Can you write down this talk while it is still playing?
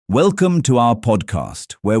Welcome to our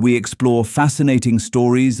podcast, where we explore fascinating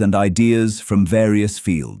stories and ideas from various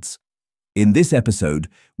fields. In this episode,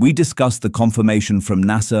 we discuss the confirmation from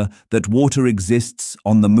NASA that water exists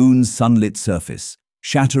on the Moon's sunlit surface,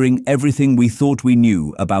 shattering everything we thought we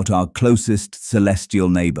knew about our closest celestial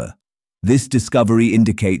neighbor. This discovery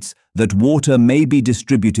indicates that water may be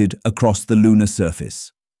distributed across the lunar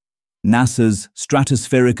surface. NASA's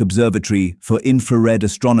Stratospheric Observatory for Infrared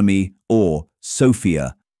Astronomy, or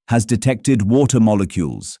SOFIA, has detected water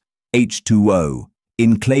molecules, H2O,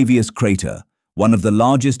 in Clavius crater, one of the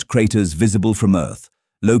largest craters visible from Earth,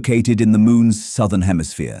 located in the Moon's southern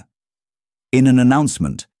hemisphere. In an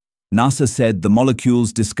announcement, NASA said the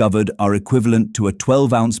molecules discovered are equivalent to a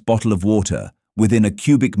 12-ounce bottle of water within a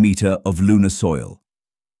cubic meter of lunar soil.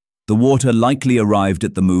 The water likely arrived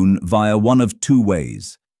at the Moon via one of two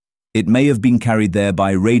ways. It may have been carried there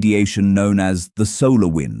by radiation known as the solar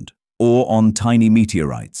wind, or on tiny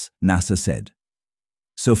meteorites, NASA said.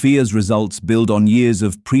 SOFIA's results build on years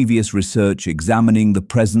of previous research examining the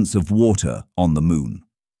presence of water on the Moon.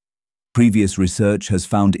 Previous research has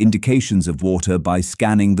found indications of water by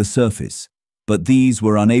scanning the surface, but these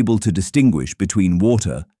were unable to distinguish between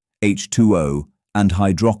water, H2O, and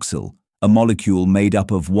hydroxyl, a molecule made up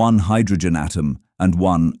of one hydrogen atom and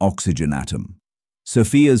one oxygen atom.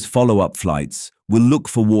 SOFIA's follow-up flights will look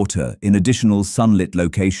for water in additional sunlit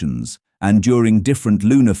locations and during different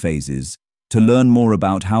lunar phases to learn more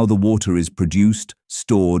about how the water is produced,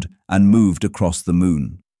 stored, and moved across the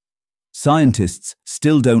Moon. Scientists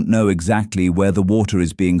still don't know exactly where the water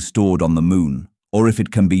is being stored on the Moon, or if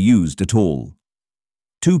it can be used at all.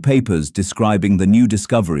 Two papers describing the new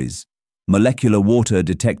discoveries, molecular water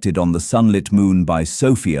detected on the sunlit Moon by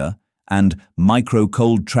SOFIA and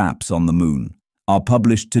micro-cold traps on the Moon, are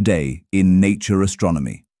published today in Nature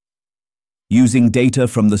Astronomy. Using data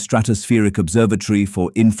from the Stratospheric Observatory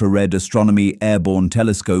for Infrared Astronomy Airborne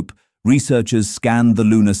Telescope, researchers scanned the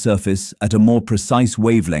lunar surface at a more precise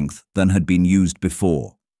wavelength than had been used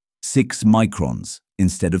before, 6 microns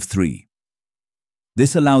instead of 3.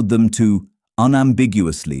 This allowed them to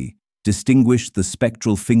unambiguously distinguish the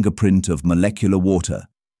spectral fingerprint of molecular water,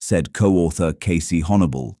 said co-author Casey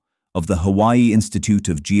Honable of the Hawaii Institute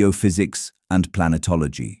of Geophysics and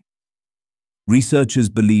Planetology. Researchers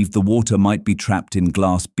believe the water might be trapped in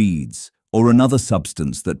glass beads or another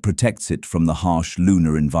substance that protects it from the harsh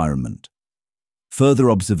lunar environment.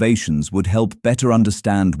 Further observations would help better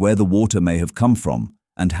understand where the water may have come from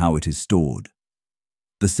and how it is stored.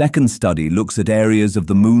 The second study looks at areas of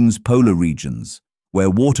the Moon's polar regions, where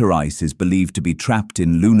water ice is believed to be trapped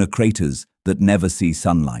in lunar craters that never see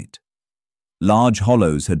sunlight. Large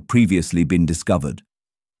hollows had previously been discovered.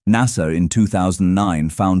 NASA in 2009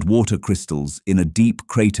 found water crystals in a deep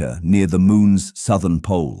crater near the Moon's southern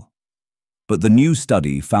pole. But the new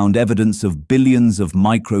study found evidence of billions of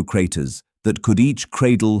microcraters that could each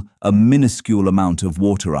cradle a minuscule amount of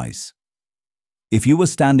water ice. If you were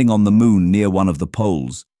standing on the Moon near one of the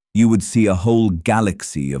poles, you would see a whole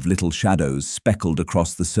galaxy of little shadows speckled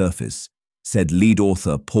across the surface, said lead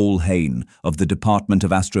author Paul Hayne of the Department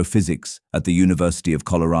of Astrophysics at the University of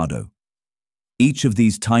Colorado. Each of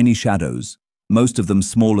these tiny shadows, most of them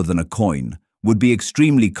smaller than a coin, would be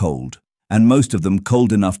extremely cold, and most of them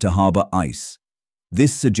cold enough to harbor ice.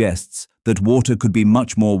 This suggests that water could be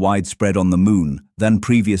much more widespread on the Moon than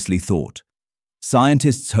previously thought.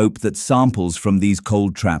 Scientists hope that samples from these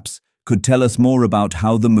cold traps could tell us more about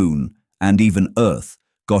how the Moon, and even Earth,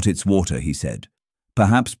 got its water, he said,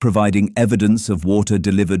 perhaps providing evidence of water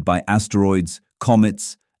delivered by asteroids,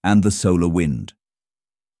 comets, and the solar wind.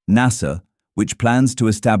 NASA, which plans to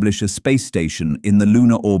establish a space station in the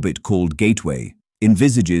lunar orbit called Gateway,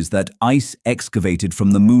 envisages that ice excavated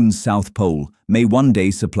from the Moon's south pole may one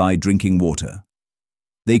day supply drinking water.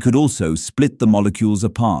 They could also split the molecules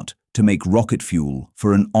apart to make rocket fuel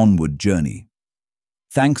for an onward journey.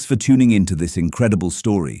 Thanks for tuning into this incredible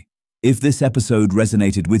story. If this episode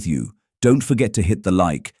resonated with you, don't forget to hit the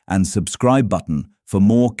like and subscribe button for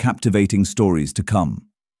more captivating stories to come.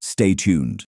 Stay tuned.